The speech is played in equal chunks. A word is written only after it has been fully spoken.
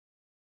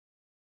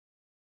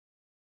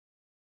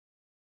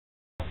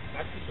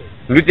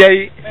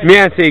Lutyei,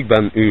 milyen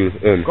székben ül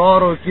ön?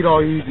 Karol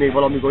király ült még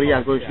valamikor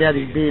ilyenkor, és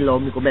Nyerés Béla,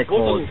 amikor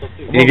meghalt.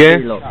 Igen?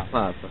 Béla,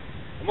 persze.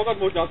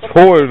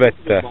 Hol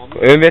vette?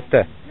 Ön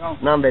vette?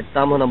 Nem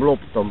vettem, hanem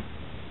loptam.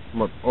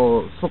 A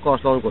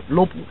szokáslan, amikor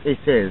lopunk és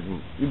szerzünk.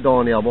 Itt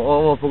Dániában,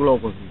 ahol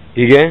foglalkozunk.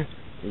 Igen?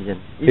 Igen.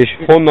 És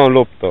honnan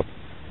lopta?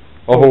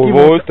 Ahol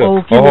volt?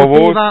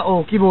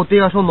 Ahol ki volt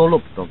téve, és onnan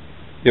loptam.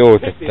 Jól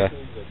tette.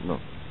 Na.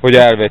 Hogy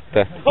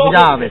elvette. Hogy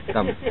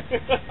elvettem.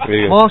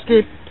 Igen.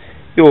 Másképp?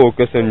 Jó,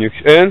 köszönjük.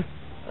 Ön?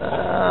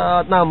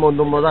 Hát nem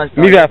mondom az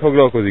este. Mivel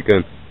foglalkozik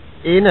ön?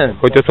 Én?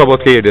 Hogyha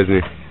szabad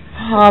kérdezni.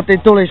 Hát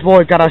én toll- és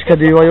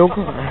vajkereskedő vagyok.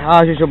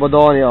 Elsősorban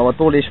Dániában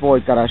toll- és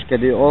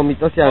vajkereskedő,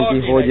 amit azt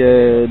jelenti, hogy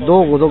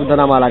dolgozok, de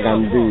nem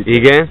elegendő.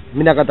 Igen?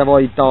 Mindenket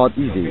vagy itt a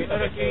izé.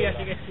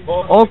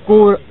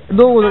 Akkor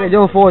dolgozok egy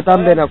olyan fajta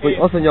embernek, hogy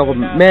azt mondja, hogy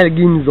Mel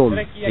Gibson.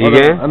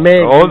 Igen?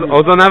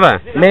 Az a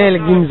neve? Mel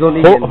Gibson,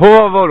 igen.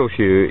 Hova valós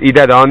ő?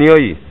 Ide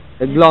dániai?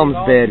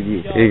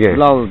 Glamsbergi. Igen.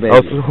 Glamsbergi.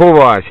 Az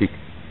hova esik?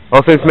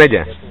 Azt hisz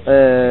megye?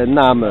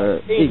 Nem,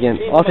 igen.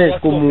 Azt hisz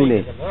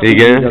kommuné.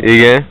 Igen,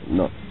 igen.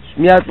 Na.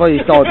 Miért vagy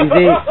is tart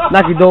izé,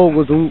 neki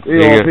dolgozunk, ő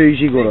Igen. a fő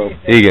zsigoró.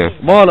 Igen.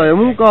 Vállalja a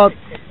munkát,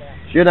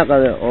 és jönnek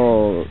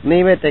a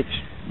németek, és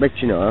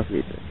megcsinálják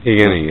létre.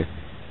 Igen, igen.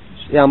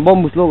 És ilyen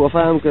bambusz lóg a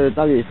fejem között,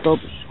 egész top,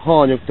 és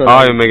hányok tőle.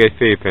 Álljon meg egy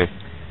szépen.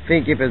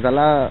 Fényképezze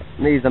le,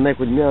 nézze meg,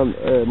 hogy milyen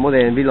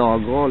modern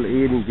világgal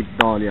élünk itt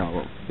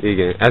Dániában.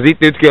 Igen. Ez itt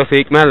nőtt ki a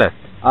szék mellett?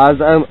 Az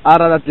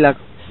eredetileg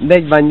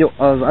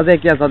az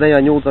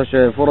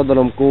 1948-as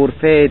forradalomkor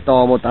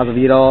fejtámadt az a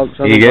virág, és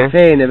azok a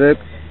fejnövök,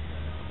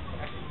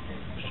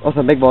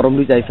 aztán megvárom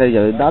Lutyei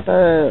felügyelőt, de hát,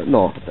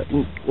 na,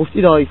 most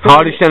idáig...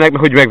 Hál' Istennek,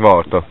 hogy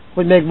megvárta.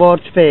 Hogy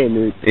megvárt,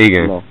 fejnőtt.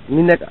 Igen. Na,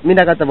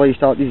 mindenket vagy is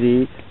tehát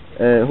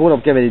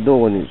hónap kevedik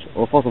dolgon is.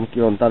 A faszom ki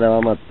van tele,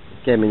 mert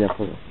keményebb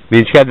haza.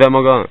 Nincs kedve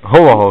maga?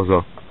 Hova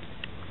haza?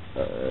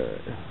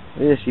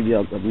 Ugye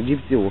hívják,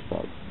 Gypsy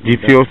ország.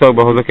 Gypsy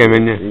országba haza kell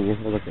menni? Igen,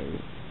 haza kell menni.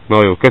 Na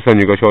jó,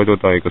 köszönjük a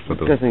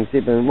sajtótájékoztatót. Köszönjük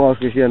szépen,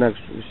 máskor is ilyenek,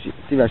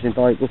 szívesen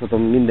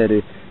tájékoztatom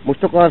mindenről. Most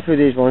csak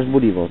arfődés van, most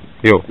budi van.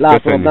 Jó, látom,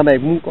 köszönjük. nem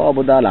megyek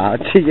munkába, de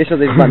lehetséges,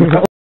 az is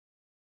benne.